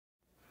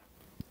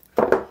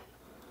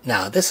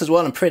Now this is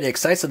what I'm pretty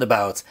excited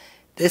about.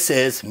 This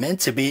is meant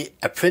to be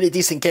a pretty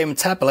decent gaming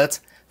tablet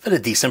for a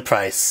decent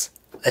price.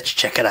 Let's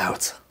check it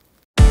out.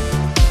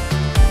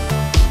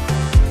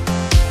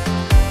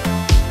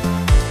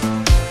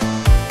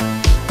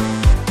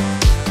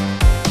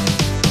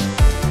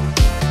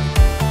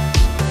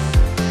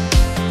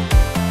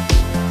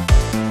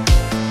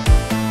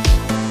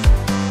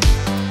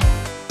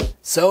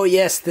 So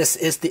yes, this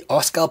is the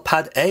Oscal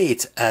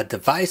Pad8, a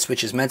device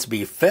which is meant to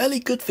be fairly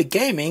good for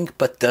gaming,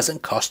 but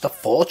doesn't cost a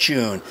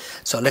fortune.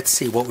 So let's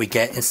see what we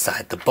get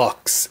inside the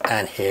box.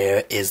 And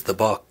here is the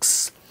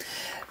box.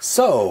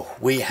 So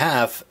we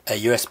have a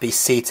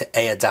USB-C to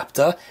A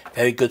adapter,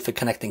 very good for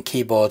connecting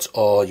keyboards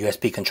or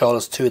USB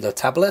controllers to the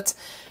tablet,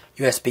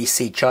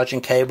 USB-C charging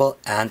cable,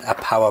 and a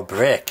power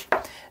brick.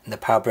 And the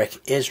power brick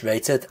is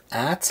rated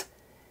at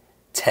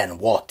 10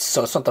 watts.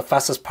 So it's not the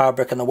fastest power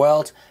brick in the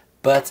world,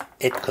 but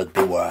it could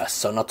be worse,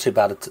 so not too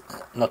bad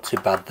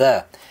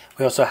there.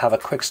 We also have a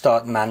quick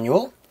start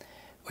manual,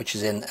 which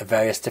is in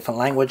various different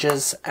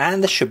languages,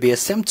 and there should be a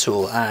SIM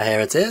tool. Here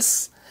it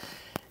is.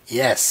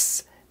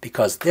 Yes,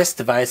 because this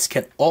device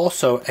can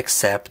also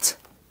accept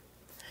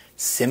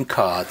SIM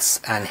cards,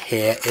 and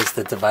here is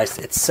the device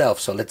itself.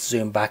 So let's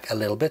zoom back a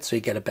little bit so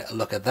you get a better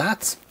look at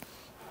that.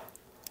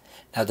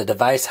 Now the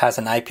device has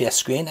an IPS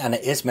screen, and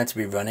it is meant to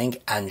be running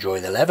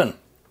Android 11.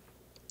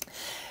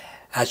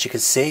 As you can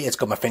see, it's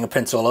got my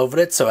fingerprints all over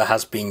it, so it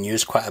has been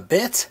used quite a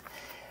bit.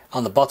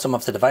 On the bottom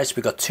of the device,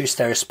 we've got two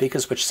stereo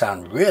speakers, which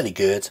sound really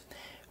good.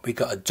 We've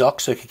got a dock,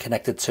 so you can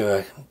connect it to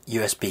a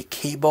USB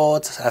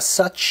keyboard as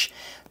such.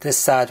 This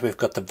side, we've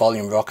got the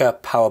volume rocker,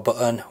 power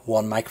button,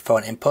 one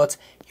microphone input,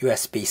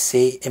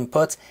 USB-C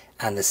input,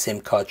 and the SIM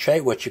card tray,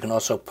 which you can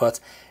also put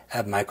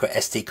a micro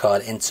SD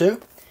card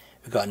into.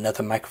 We've got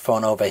another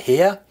microphone over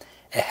here,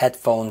 a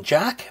headphone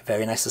jack,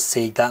 very nice to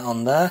see that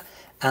on there,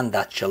 and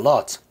that's your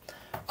lot.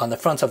 On the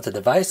front of the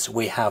device,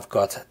 we have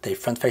got the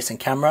front-facing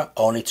camera,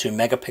 only 2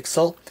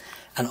 megapixel,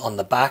 and on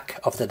the back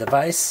of the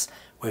device,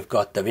 we've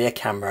got the rear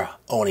camera,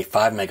 only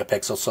 5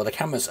 megapixels, so the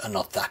cameras are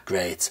not that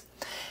great.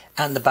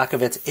 And the back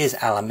of it is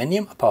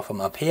aluminium, apart from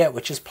up here,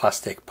 which is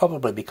plastic,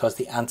 probably because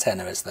the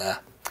antenna is there.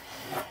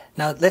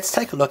 Now, let's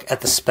take a look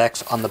at the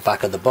specs on the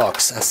back of the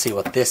box and see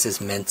what this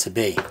is meant to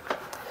be.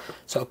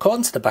 So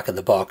according to the back of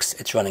the box,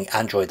 it's running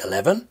Android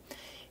 11.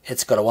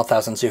 It's got a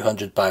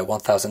 1200 by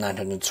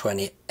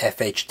 1920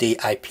 FHD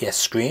IPS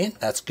screen,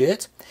 that's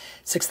good.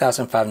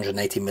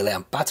 6580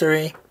 milliamp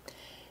battery.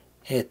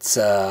 It's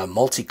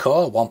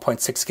multi-core,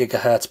 1.6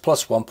 gigahertz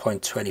plus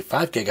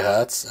 1.25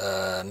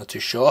 gigahertz, not too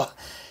sure.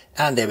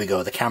 And there we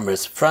go, the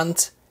camera's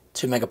front,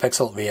 2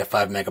 megapixel, rear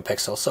 5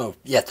 megapixel. So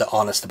yeah, they're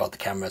honest about the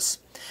cameras.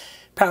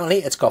 Apparently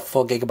it's got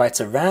 4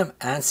 gigabytes of RAM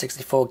and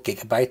 64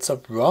 gigabytes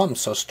of ROM,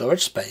 so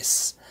storage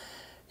space.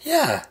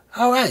 Yeah,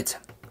 alright.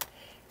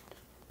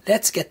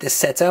 Let's get this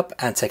set up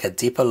and take a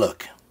deeper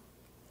look.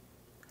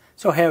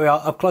 So here we are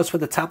up close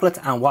with the tablet,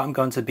 and what I'm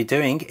going to be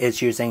doing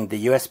is using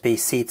the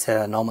USB-C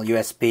to normal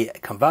USB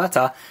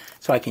converter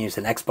so I can use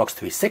an Xbox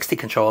 360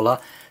 controller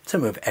to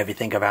move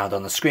everything around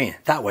on the screen.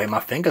 That way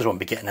my fingers won't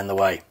be getting in the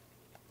way.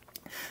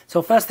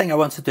 So first thing I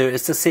want to do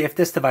is to see if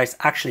this device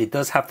actually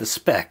does have the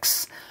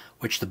specs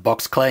which the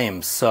box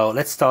claims. So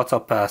let's start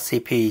up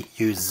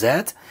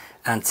CPU-Z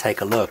and take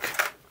a look.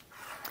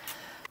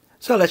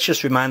 So let's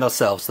just remind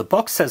ourselves, the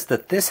box says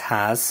that this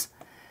has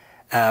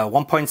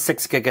 1.6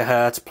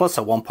 gigahertz plus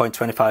a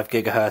 1.25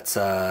 gigahertz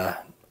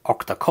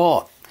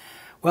octa-core.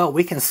 Well,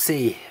 we can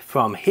see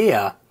from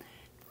here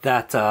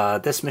that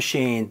this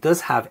machine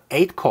does have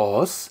 8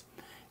 cores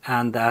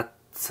and that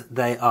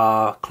they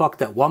are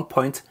clocked at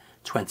 1.20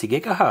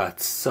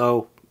 gigahertz.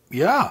 So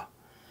yeah,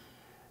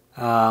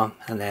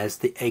 and there's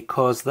the 8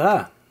 cores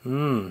there.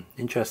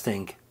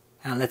 Interesting.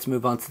 And let's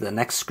move on to the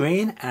next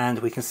screen, and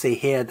we can see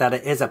here that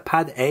it is a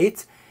Pad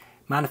 8.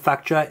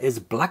 Manufacturer is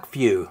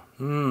Blackview.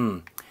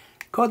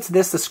 According to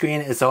this, the screen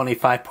is only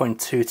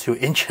 5.22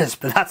 inches,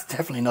 but that's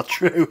definitely not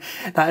true.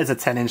 That is a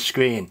 10-inch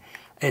screen.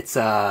 It's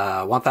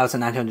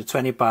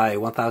 1920 by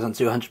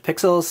 1200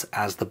 pixels,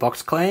 as the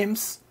box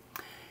claims.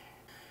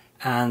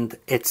 And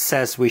it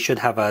says we should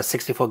have a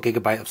 64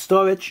 gigabyte of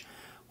storage.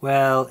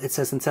 Well, it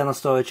says internal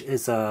storage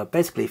is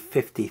basically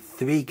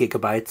 53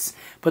 gigabytes,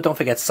 but don't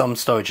forget some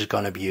storage is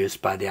going to be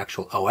used by the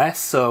actual OS,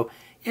 so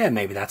yeah,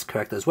 maybe that's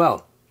correct as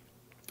well.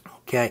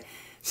 Okay,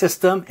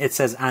 system, it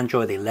says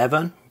Android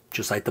 11,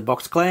 just like the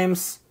box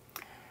claims,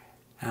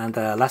 and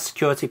last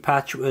security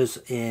patch was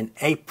in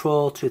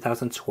April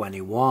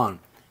 2021.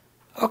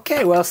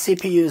 Okay, well,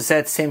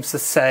 CPU-Z seems to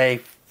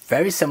say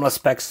very similar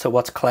specs to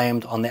what's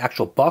claimed on the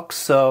actual box,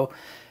 so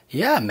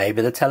yeah,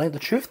 maybe they're telling the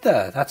truth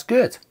there. That's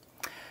good.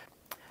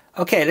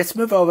 Okay, let's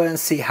move over and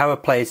see how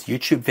it plays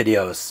YouTube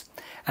videos.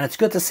 And it's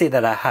good to see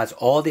that it has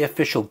all the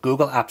official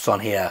Google apps on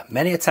here.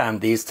 Many a time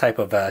these type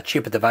of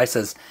cheaper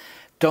devices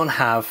don't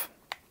have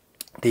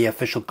the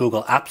official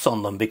Google apps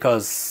on them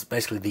because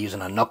basically they're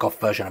using a knockoff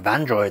version of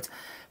Android.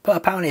 But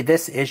apparently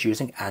this is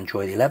using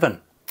Android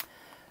 11.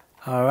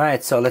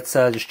 Alright, so let's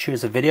just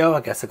choose a video.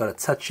 I guess I gotta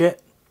touch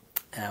it.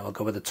 And we'll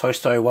go with the Toy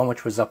Story one,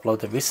 which was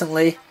uploaded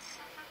recently.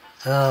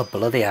 Oh,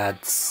 bloody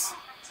ads.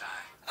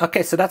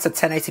 Okay, so that's a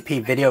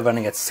 1080p video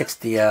running at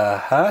 60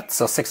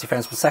 hertz or 60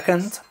 frames per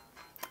second.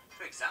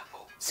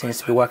 Seems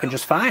to be working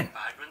just fine.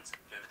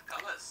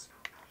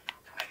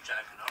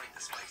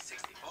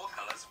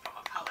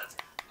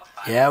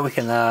 Yeah, we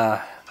can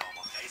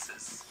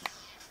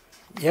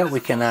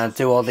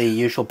do all the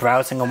usual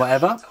browsing and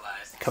whatever.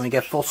 Can we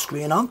get full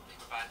screen on?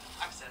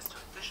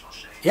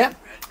 Yeah,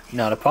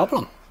 not a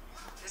problem.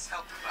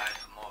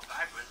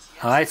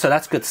 Alright, so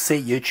that's good to see.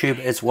 YouTube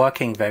is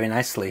working very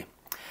nicely.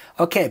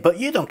 Okay, but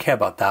you don't care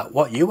about that.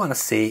 What you want to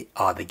see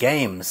are the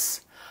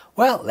games.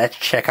 Well, let's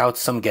check out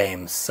some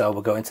games. So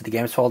we'll go into the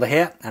games folder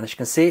here, and as you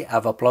can see,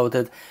 I've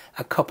uploaded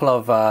a couple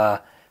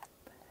of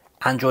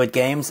Android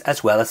games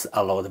as well as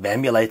a load of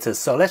emulators.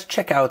 So let's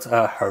check out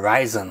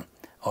Horizon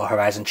or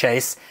Horizon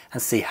Chase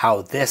and see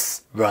how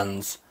this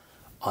runs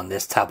on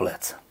this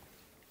tablet.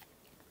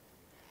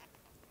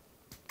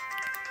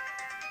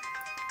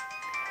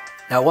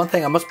 Now, one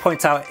thing I must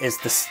point out is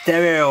the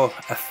stereo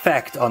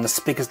effect on the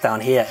speakers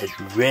down here is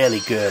really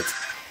good.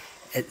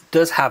 It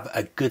does have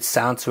a good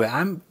sound to it.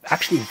 I'm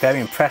actually very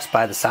impressed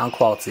by the sound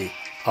quality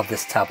of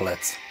this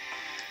tablet.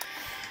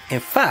 In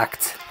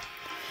fact,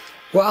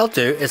 what I'll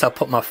do is I'll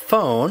put my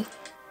phone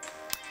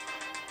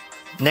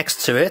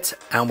next to it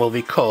and we'll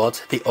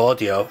record the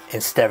audio in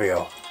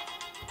stereo.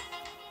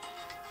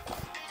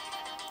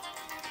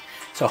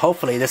 So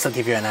hopefully this will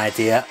give you an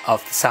idea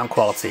of the sound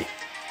quality.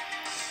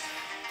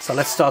 So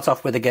let's start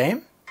off with the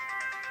game.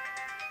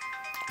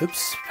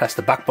 Oops, press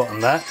the back button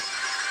there.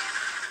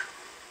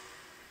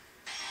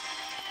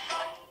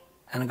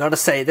 And I've got to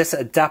say, this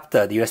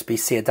adapter, the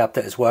USB-C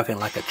adapter, is working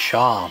like a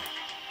charm.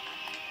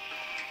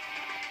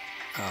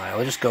 Alright,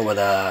 we'll just go with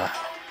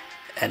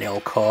any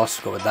old course,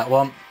 go with that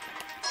one.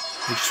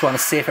 We just want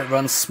to see if it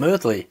runs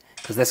smoothly,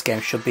 because this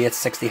game should be at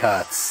 60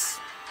 Hz.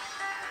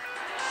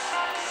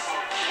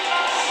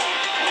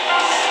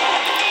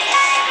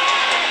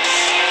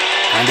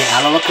 And the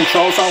analog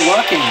controls are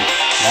working.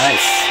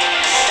 Nice.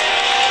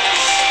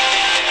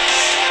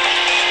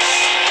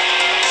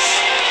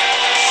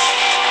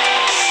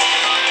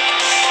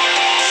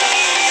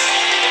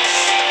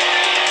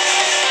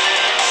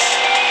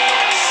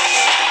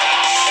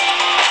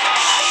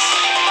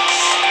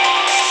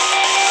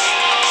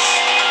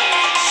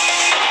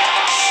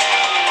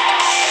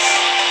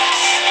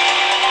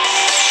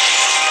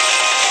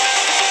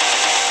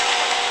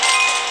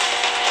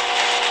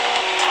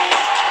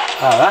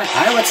 Alright,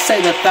 I would say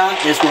that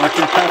that is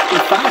working perfectly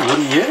fine,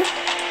 wouldn't you?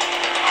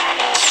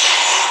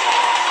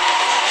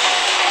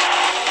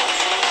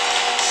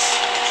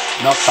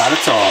 Not bad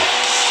at all.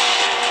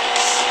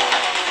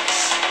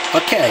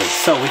 Okay,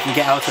 so we can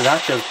get out of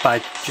that just by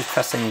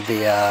pressing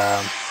the...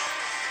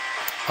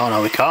 Oh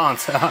no, we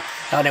can't. It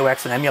only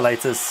works on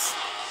emulators.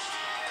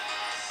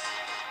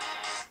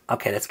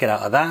 Okay, let's get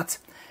out of that.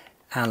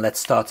 And let's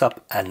start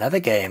up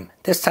another game.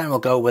 This time we'll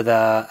go with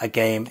a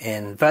game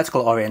in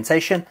vertical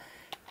orientation.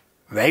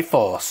 Ray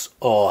Force,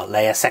 or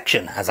Layer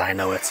Section as I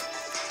know it.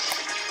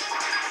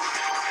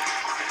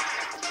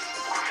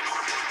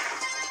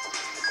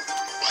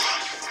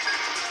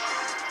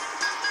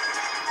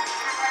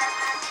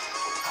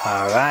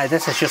 Alright,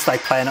 this is just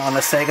like playing it on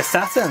the Sega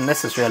Saturn.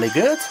 This is really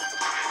good.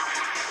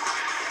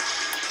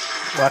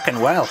 Working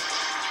well.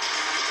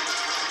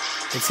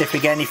 Let's see if we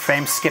get any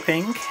frame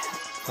skipping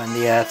when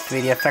the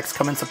 3D effects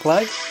come into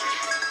play.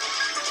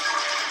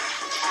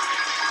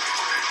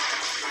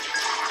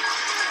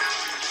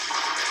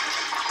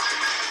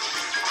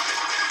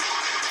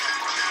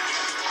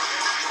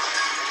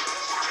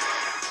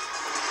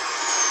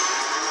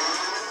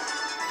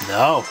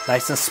 No,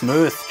 nice and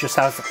smooth, just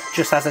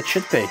as it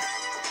should be.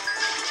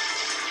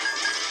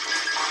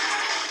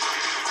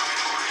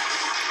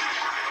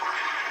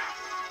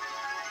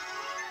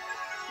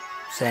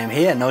 Same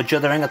here, no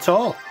juddering at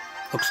all.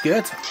 Looks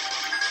good.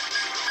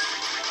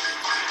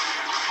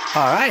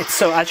 Alright,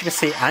 so as you can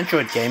see,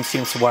 Android games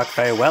seem to work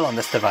very well on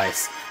this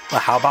device. But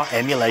how about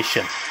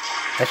emulation?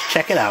 Let's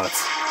check it out.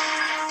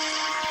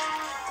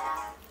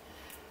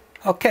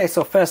 Okay,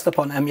 so first up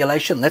on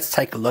emulation, let's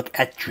take a look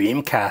at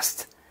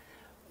Dreamcast.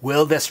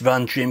 Will this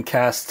run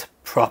Dreamcast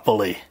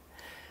properly?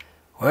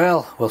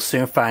 Well, we'll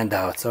soon find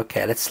out.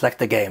 Okay, let's select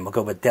the game. We'll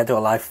go with Dead or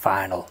Alive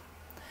Final.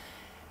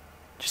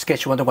 Just in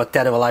case you're wondering what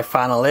Dead or Alive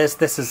Final is,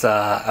 this is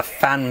a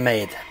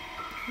fan-made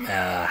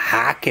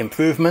hack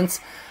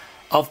improvement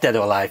of Dead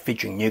or Alive,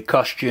 featuring new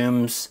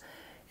costumes.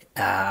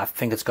 I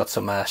think it's got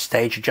some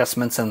stage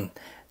adjustments and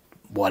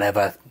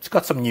whatever. It's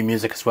got some new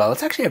music as well.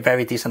 It's actually a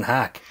very decent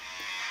hack.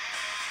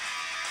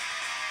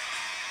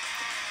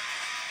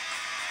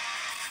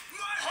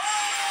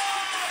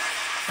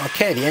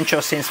 Okay, the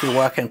intro seems to be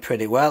working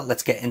pretty well.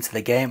 Let's get into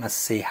the game and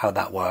see how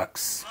that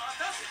works.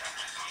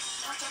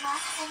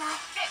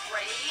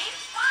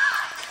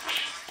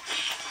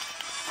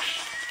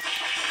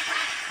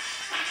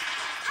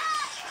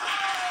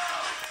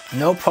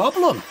 No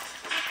problem.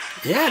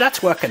 Yeah,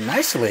 that's working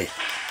nicely.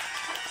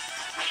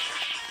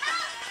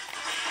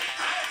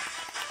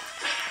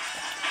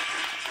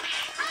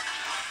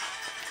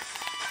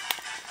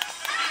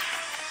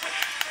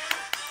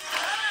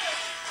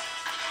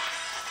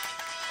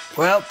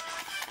 Well,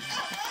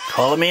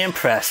 calling me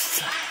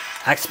impressed.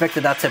 I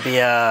expected that to be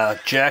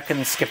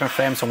jerking, skipping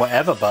frames and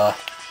whatever, but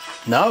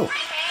no.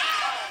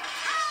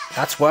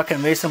 That's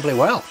working reasonably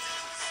well.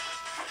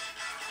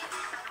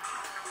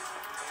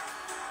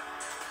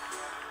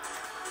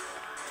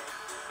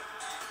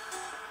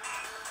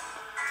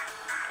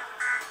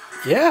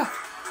 Yeah,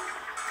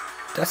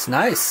 that's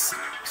nice,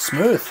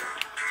 smooth.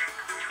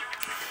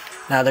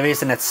 Now the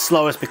reason it's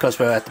slow is because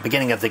we're at the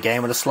beginning of the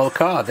game with a slow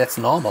car. That's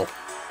normal.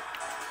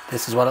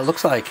 This is what it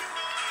looks like.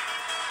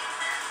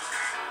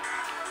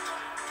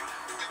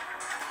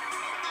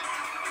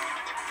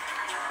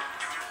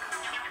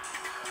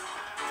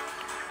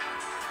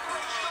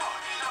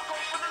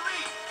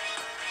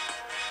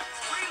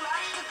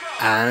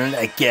 And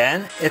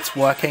again, it's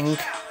working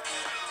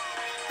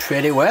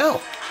pretty well.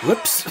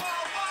 Whoops.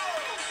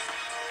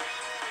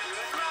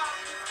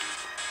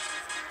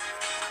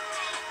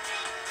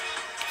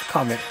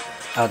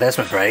 Oh, there's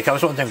my brake. I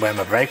was wondering where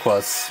my brake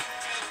was.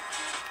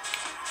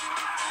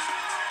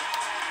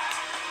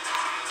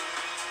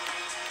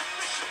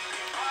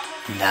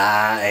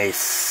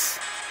 Nice.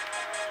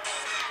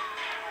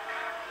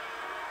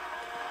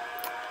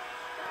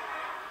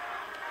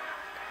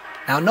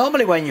 Now,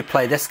 normally when you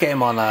play this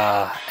game on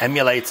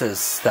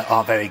emulators that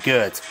aren't very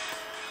good,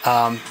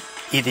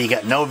 either you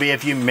get no rear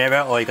view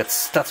mirror or you get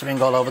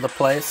stuttering all over the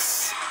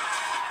place,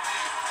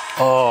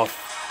 or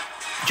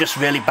just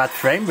really bad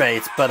frame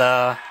rate, but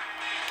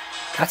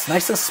that's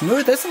nice and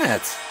smooth, isn't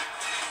it?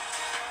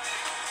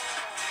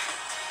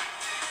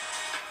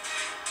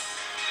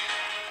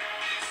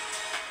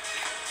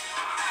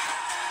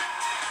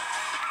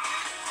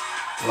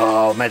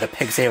 Oh, made a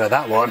pig's ear of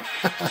that one.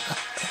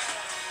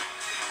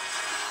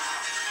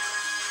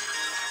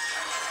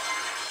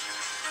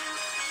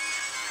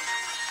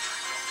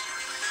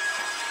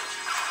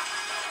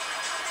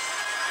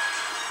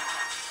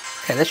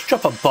 Okay, let's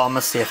drop a bomb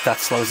and see if that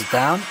slows it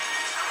down.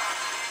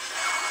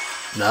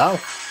 No.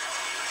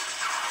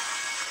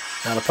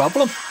 Not a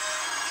problem.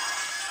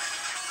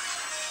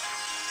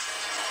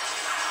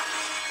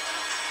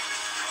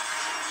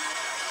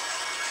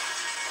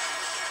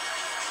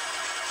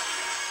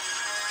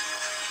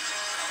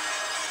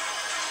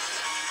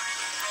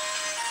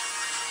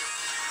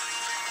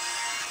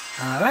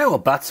 Alright, well,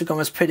 Batsugon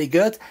was pretty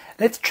good.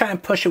 Let's try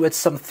and push it with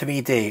some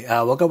 3D.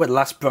 We'll go with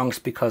Last Bronx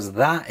because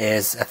that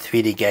is a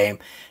 3D game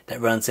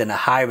that runs in a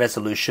high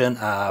resolution,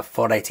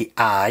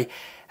 480i,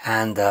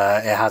 and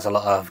it has a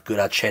lot of good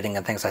at shading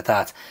and things like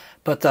that.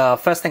 But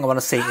first thing I want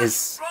to see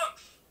is...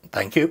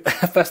 Thank you.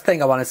 First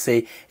thing I want to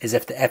see is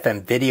if the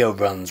FM video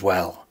runs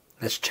well.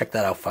 Let's check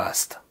that out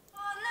first.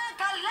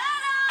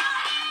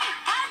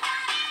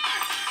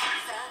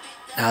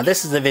 Now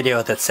this is a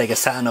video that Sega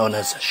Saturn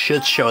owners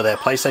should show their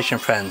PlayStation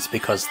friends,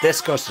 because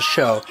this goes to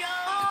show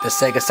that the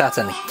Sega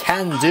Saturn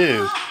can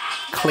do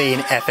clean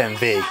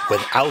FMV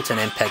without an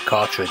MPEG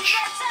cartridge.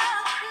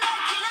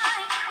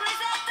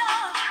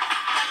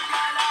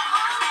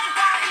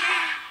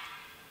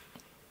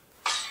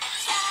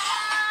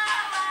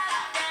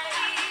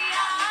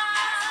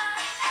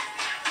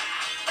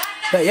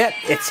 But yeah,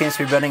 it seems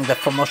to be running the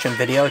full motion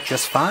video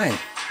just fine.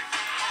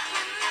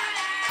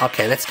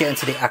 Okay, let's get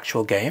into the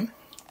actual game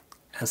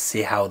and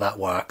see how that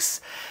works.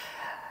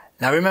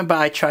 Now remember,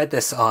 I tried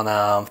this on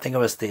I think it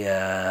was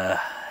the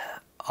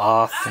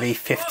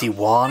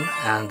R351,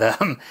 and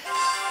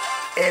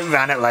it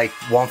ran at like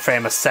 1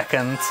 frame a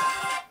second.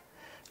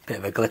 Bit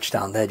of a glitch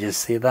down there, did you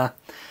see that?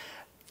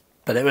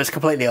 But it was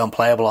completely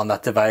unplayable on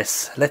that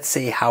device. Let's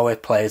see how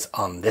it plays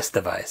on this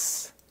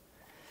device.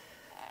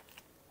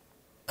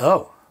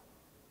 Oh.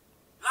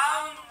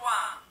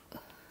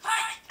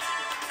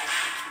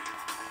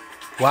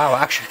 Wow, it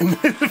actually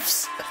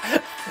moves.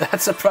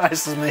 That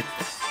surprises me.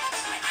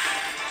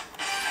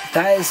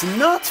 That is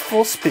not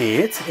full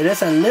speed. It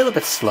is a little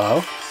bit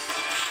slow,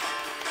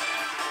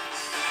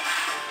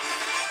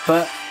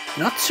 but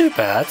not too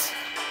bad.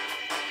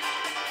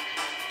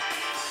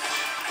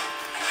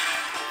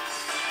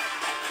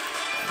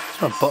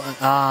 Where's my button?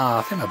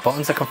 I think my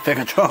buttons are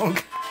configured wrong.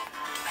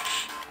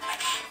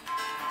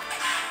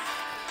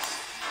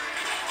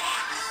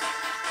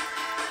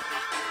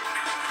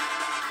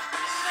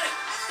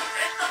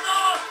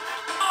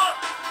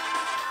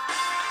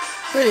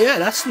 But yeah,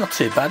 that's not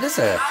too bad, is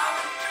it?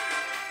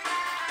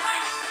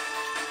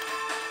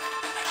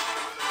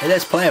 It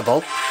is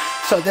playable.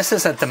 So this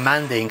is a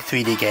demanding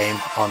 3D game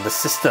on the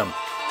system.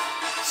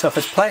 So if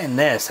it's playing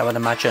this, I would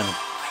imagine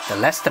the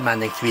less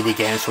demanding 3D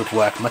games would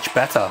work much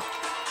better.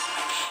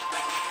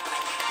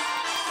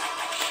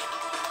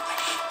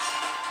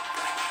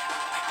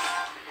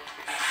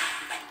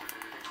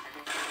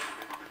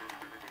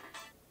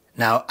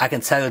 Now, I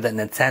can tell you that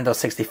Nintendo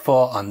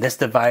 64 on this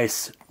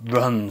device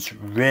runs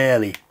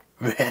really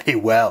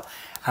well.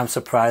 I'm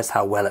surprised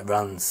how well it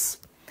runs.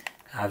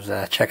 I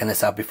was checking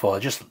this out before.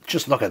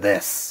 Just look at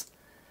this.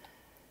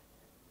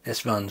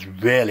 This runs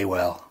really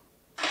well.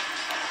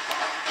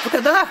 Look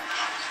at that.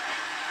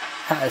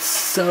 That is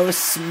so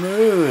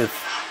smooth.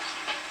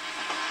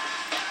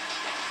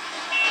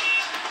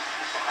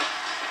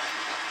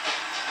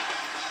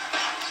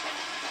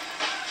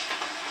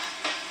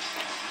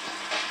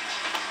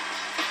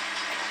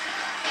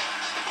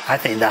 I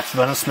think that's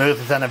running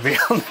smoother than a real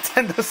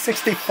Nintendo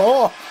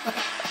 64.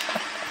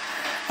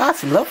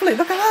 That's lovely,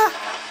 look at that.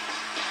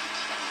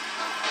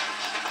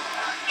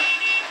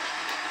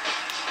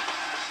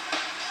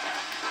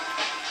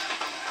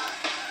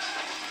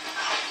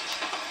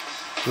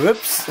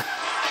 Whoops.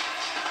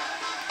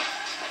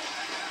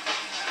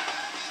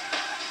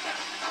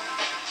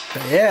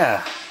 But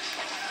yeah.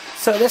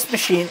 So this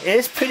machine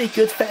is pretty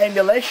good for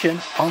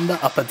emulation on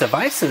the upper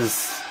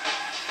devices.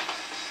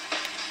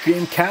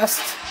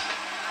 Dreamcast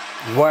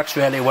works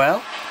really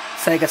well.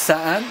 Sega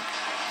Saturn,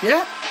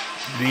 yeah,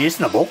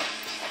 reasonable.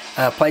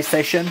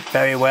 PlayStation,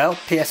 very well.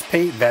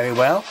 PSP, very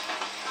well.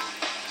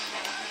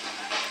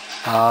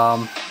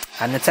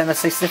 And Nintendo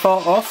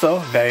 64 also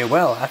very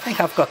well. I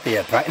think I've got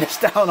the brightness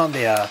down on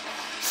the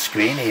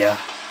screen here.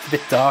 It's a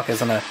bit dark,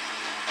 isn't it?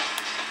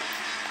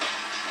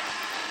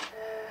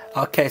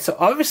 Okay, so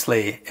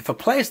obviously, if it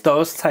plays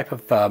those type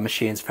of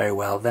machines very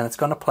well, then it's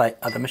going to play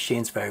other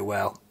machines very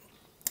well,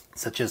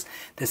 such as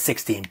the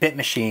 16-bit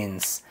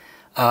machines.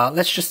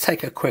 Let's just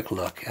take a quick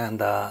look,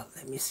 and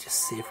let me just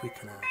see if we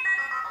can...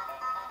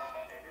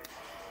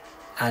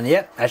 And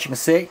yep, as you can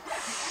see,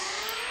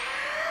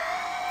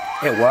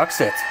 it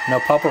works it, no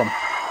problem.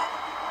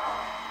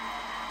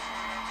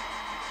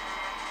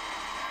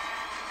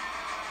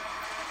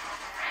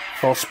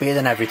 Full speed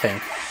and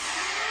everything.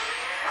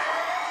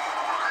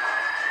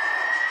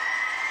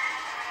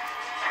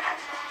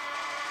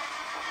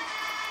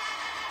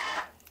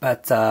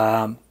 But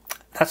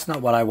that's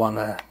not what I want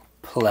to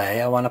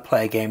play. I want to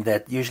play a game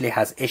that usually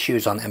has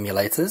issues on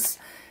emulators,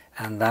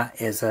 and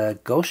that is a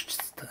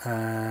Ghost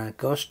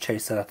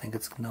Chaser, I think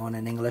it's known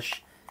in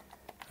English.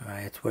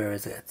 Right, where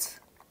is it?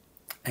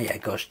 Yeah,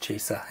 Ghost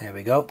Chaser, here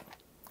we go.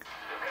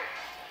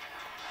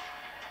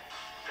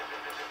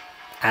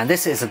 And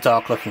this is a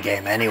dark looking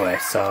game anyway,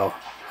 so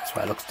that's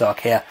why it looks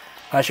dark here.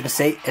 As you can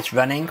see, it's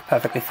running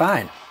perfectly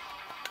fine.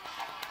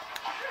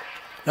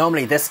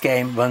 Normally this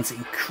game runs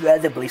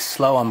incredibly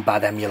slow on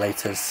bad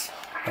emulators,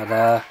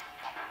 but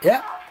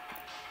yeah,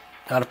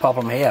 not a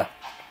problem here.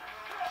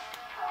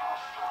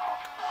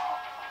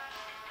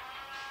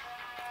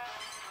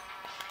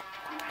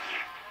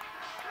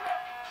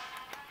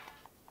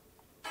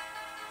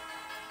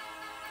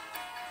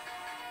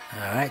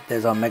 Alright,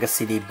 there's our Mega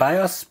CD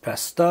BIOS,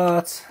 press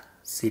start,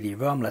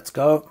 CD-ROM, let's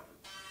go.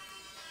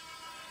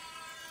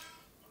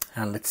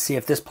 And let's see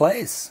if this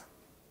plays.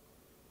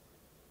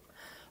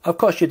 Of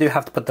course you do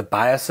have to put the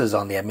BIOSes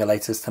on the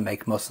emulators to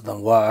make most of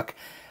them work,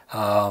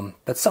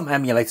 but some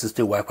emulators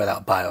do work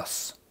without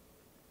BIOS.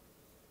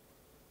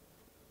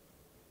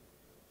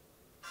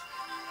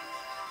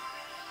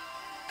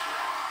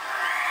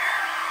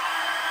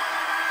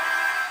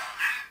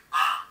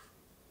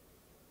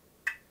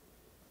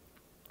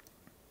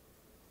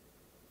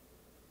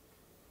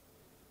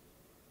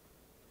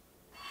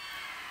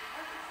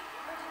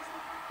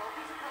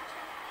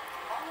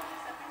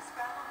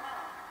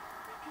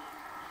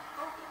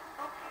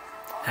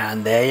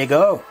 And there you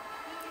go,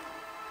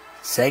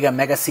 Sega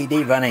Mega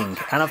CD running.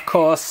 And of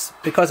course,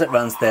 because it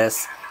runs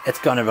this, it's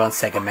going to run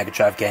Sega Mega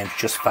Drive games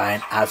just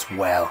fine as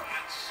well.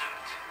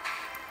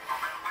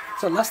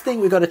 So last thing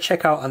we've got to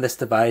check out on this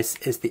device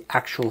is the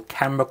actual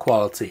camera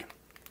quality.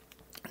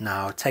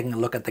 Now, taking a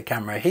look at the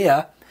camera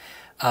here,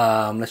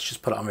 let's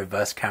just put it on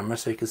reverse camera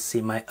so you can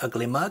see my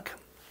ugly mug.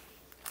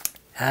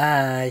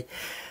 Hi.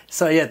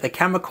 So yeah, the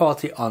camera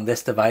quality on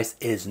this device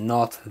is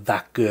not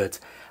that good.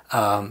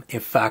 In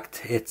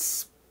fact,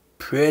 it's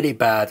pretty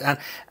bad, and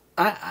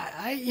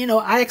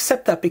I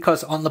accept that,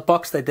 because on the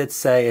box they did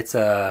say it's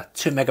a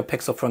 2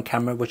 megapixel front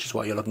camera, which is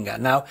what you're looking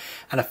at now,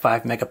 and a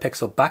 5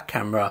 megapixel back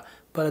camera.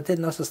 But I did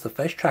notice the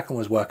face tracking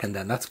was working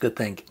then. That's a good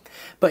thing.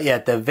 But yeah,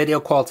 the video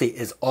quality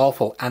is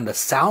awful, and the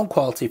sound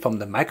quality from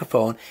the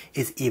microphone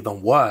is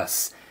even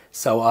worse.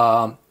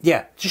 So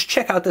yeah, just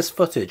check out this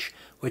footage,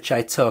 which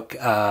I took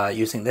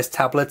using this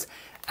tablet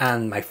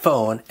and my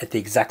phone at the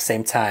exact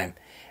same time.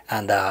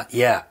 And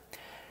yeah,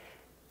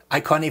 I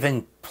can't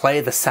even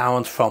play the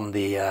sound from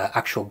the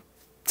actual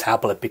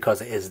tablet because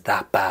it is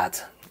that bad.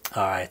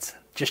 Alright,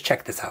 just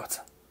check this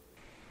out.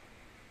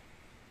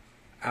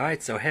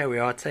 Alright, so here we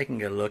are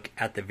taking a look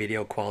at the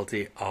video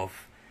quality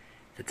of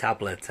the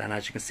tablet, and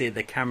as you can see,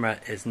 the camera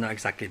is not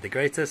exactly the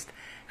greatest,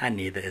 and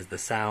neither is the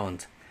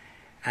sound.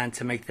 And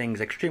to make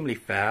things extremely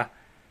fair,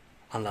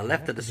 on the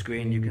left of the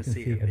screen you can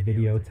see a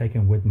video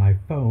taken with my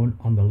phone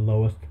on the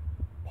lowest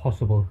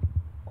possible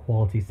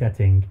quality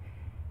setting,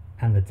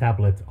 and the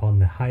tablet on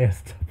the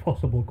highest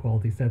possible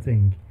quality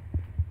setting.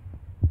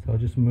 So I'll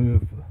just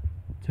move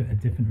to a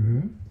different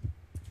room.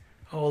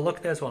 Oh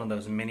look, there's one of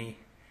those mini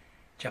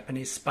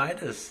Japanese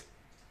spiders,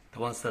 the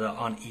ones that are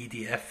on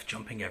EDF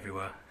jumping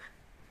everywhere.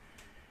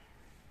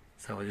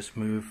 So I'll just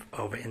move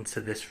over into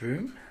this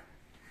room,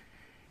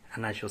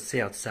 and as you'll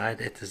see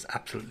outside, it is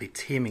absolutely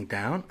teeming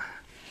down.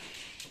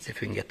 Let's see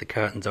if we can get the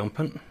curtains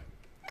open.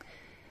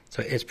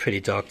 So it is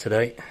pretty dark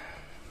today.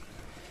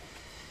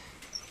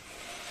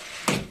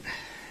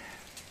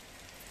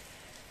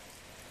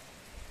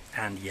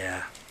 And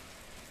yeah,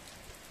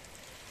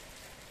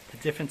 the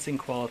difference in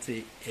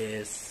quality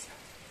is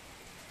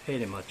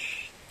pretty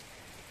much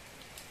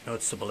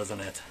noticeable, isn't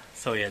it?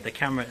 So yeah, the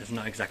camera is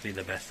not exactly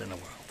the best in the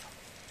world.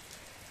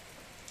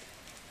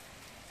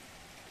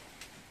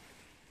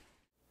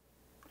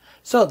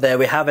 So there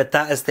we have it.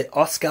 That is the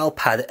Oscal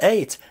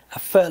Pad8, a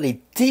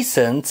fairly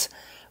decent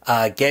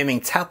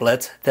gaming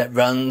tablet that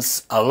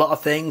runs a lot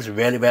of things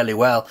really, really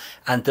well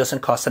and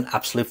doesn't cost an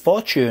absolute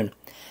fortune.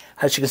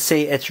 As you can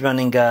see, it's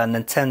running a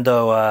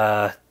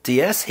Nintendo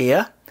DS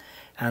here,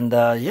 and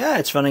yeah,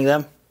 it's running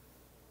them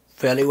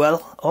fairly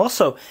well.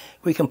 Also,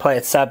 we can play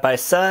it side by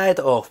side,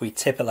 or if we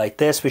tip it like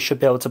this, we should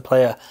be able to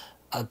play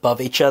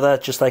above each other,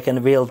 just like in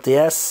a real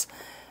DS.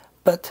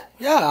 But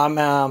yeah,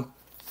 I'm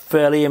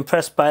fairly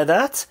impressed by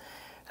that.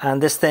 And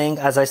this thing,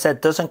 as I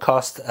said, doesn't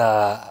cost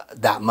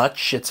that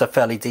much. It's a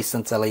fairly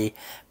decently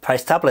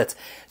priced tablet.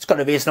 It's got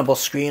a reasonable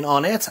screen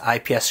on it.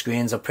 IPS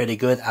screens are pretty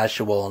good, as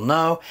you all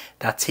know.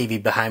 That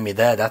TV behind me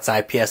there, that's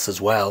IPS as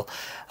well.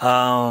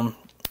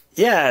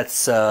 Yeah,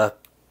 it's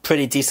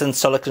pretty decent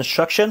solid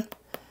construction.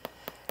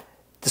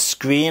 The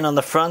screen on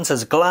the front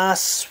is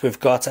glass. We've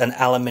got an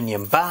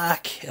aluminium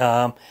back.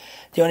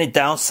 The only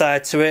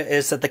downside to it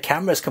is that the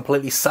cameras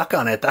completely suck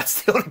on it.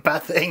 That's the only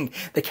bad thing.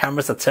 The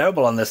cameras are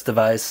terrible on this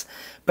device.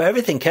 But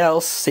everything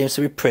else seems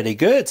to be pretty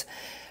good.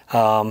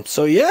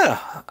 So yeah,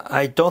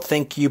 I don't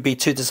think you'd be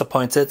too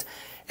disappointed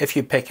if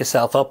you pick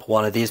yourself up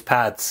one of these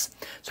pads.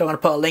 So I'm going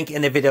to put a link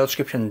in the video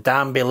description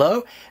down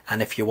below.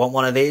 And if you want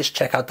one of these,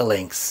 check out the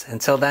links.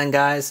 Until then,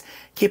 guys,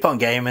 keep on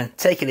gaming,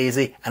 take it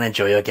easy, and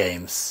enjoy your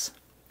games.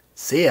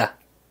 See ya.